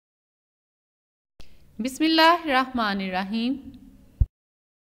Bismillahirrahmanirrahim.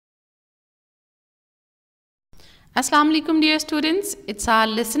 Assalamu alaikum dear students. It's our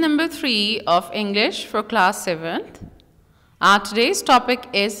lesson number 3 of English for class 7th. Our today's topic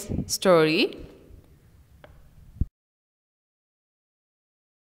is story.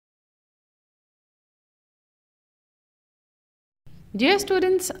 Dear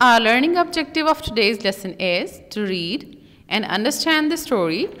students, our learning objective of today's lesson is to read and understand the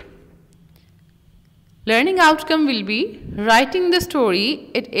story. Learning outcome will be writing the story,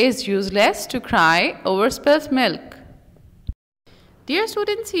 "It is useless to cry over spilt milk." Dear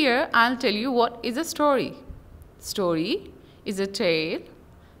students, here I'll tell you what is a story. Story is a tale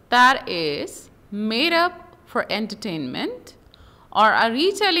that is made up for entertainment or a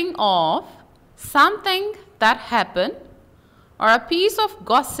retelling of something that happened or a piece of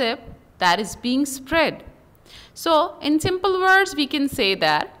gossip that is being spread. So, in simple words, we can say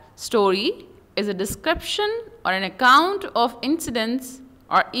that story is a description or an account of incidents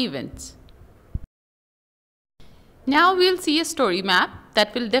or events. Now we'll see a story map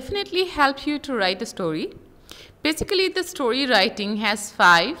that will definitely help you to write a story. Basically, the story writing has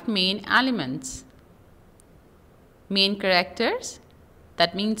 5 main elements. Main characters,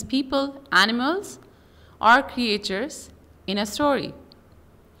 that means people, animals, or creatures in a story.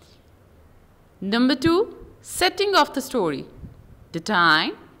 Number 2, setting of the story, the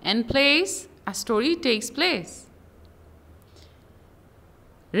time and place a story takes place.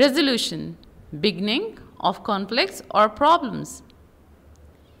 Resolution, beginning of conflicts or problems.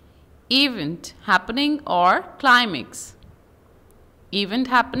 Event, happening or climax. Event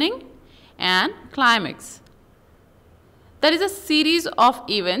happening and climax. That is a series of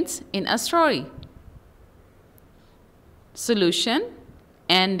events in a story. Solution,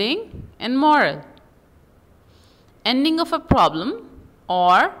 ending and moral. Ending of a problem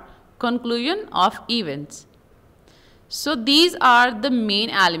or conclusion of events. So these are the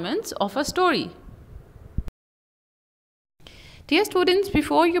main elements of a story. Dear students,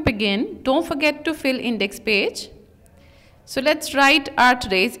 before you begin, don't forget to fill index page. So let's write our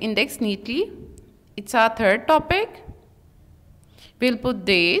today's index neatly. It's our third topic. We'll put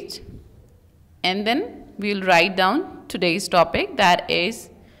date and then we'll write down today's topic, that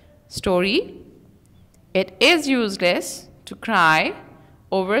is story. It is useless to cry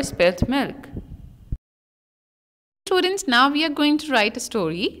over spilt milk. Students, now we are going to write a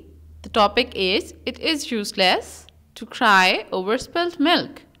story. The topic is, it is useless to cry over spilt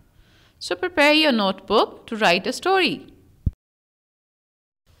milk. So prepare your notebook to write a story.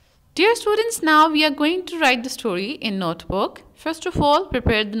 Dear students, now we are going to write the story in notebook. First of all,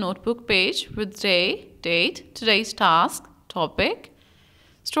 prepare the notebook page with day, date, today's task, topic.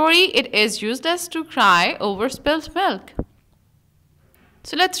 Story, it is useless to cry over spilt milk.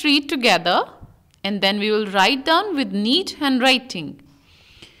 So let's read together and then we will write down with neat handwriting.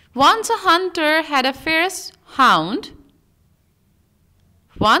 Once a hunter had a fierce hound.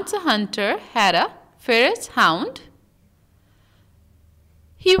 Once a hunter had a fierce hound.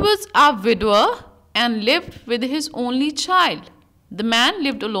 He was a widower and lived with his only child. The man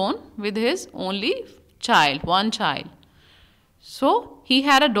lived alone with his only child, one child. So he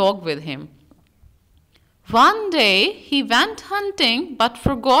had a dog with him. One day he went hunting but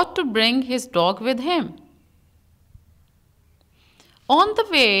forgot to bring his dog with him. On the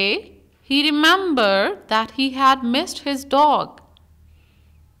way, he remembered that he had missed his dog.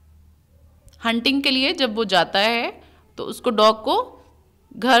 Hunting के लिए जब वो जाता है तो उसको dog को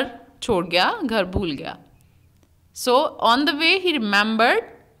घर छोड़ गया, घर भूल गया. So on the way he remembered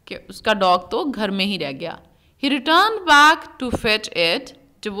कि उसका dog तो घर में ही रह गया. He returned back to fetch it.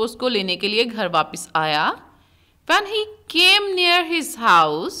 जब वो उसको लेने के लिए घर वापस आया. When he came near his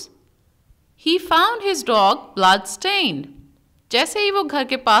house, he found his dog blood-stained. जैसे ही वो घर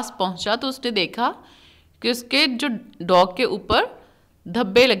के पास पहुंचा तो उसने देखा कि उसके जो डॉग के ऊपर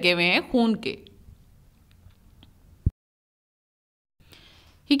धब्बे लगे हुए हैं खून के.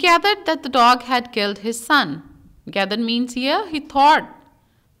 He gathered that the dog had killed his son. Gathered means here he thought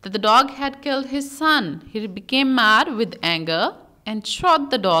that the dog had killed his son. He became mad with anger and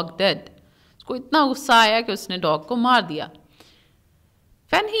shot the dog dead. उसको इतना गुस्सा आया कि उसने dog को मार दिया.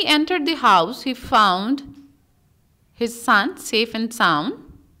 When he entered the house, he found his son safe and sound.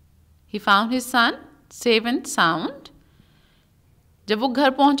 He found his son safe and sound. जब वो घर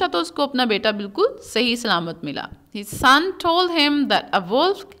पहुंचा तो उसको अपना बेटा बिल्कुल सही सलामत मिला. His son told him that a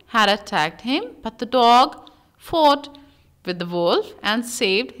wolf had attacked him, but the dog fought with the wolf and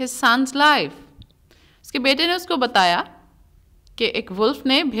saved his son's life. उसके बेटे ने उसको बताया कि एक वुल्फ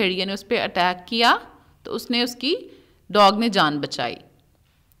ने, भेड़िए ने उस पर अटैक किया तो उसने उसकी डॉग ने जान बचाई.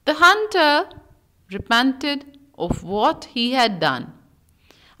 The hunter repented of what he had done.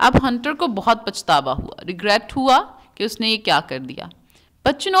 अब हंटर को बहुत पछतावा हुआ, रिग्रेट हुआ कि उसने ये क्या कर दिया.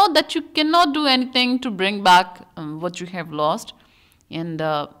 But you know that you cannot do anything to bring back what you have lost, and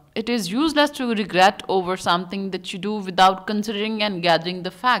it is useless to regret over something that you do without considering and gathering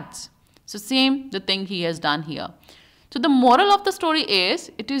the facts. So same the thing he has done here. So the moral of the story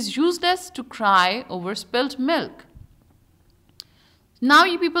is, it is useless to cry over spilt milk. Now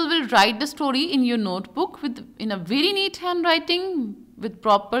you people will write the story in your notebook in a very neat handwriting with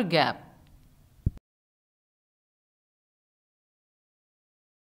proper gap.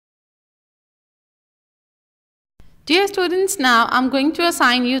 Dear students, now I'm going to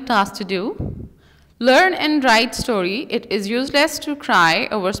assign you a task to do. Learn and write story, it is useless to cry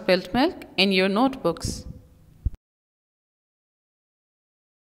over spilt milk, in your notebooks.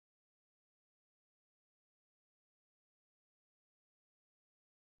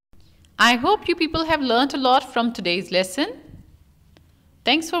 I hope you people have learnt a lot from today's lesson.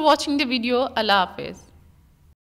 Thanks for watching the video. Allah Hafiz.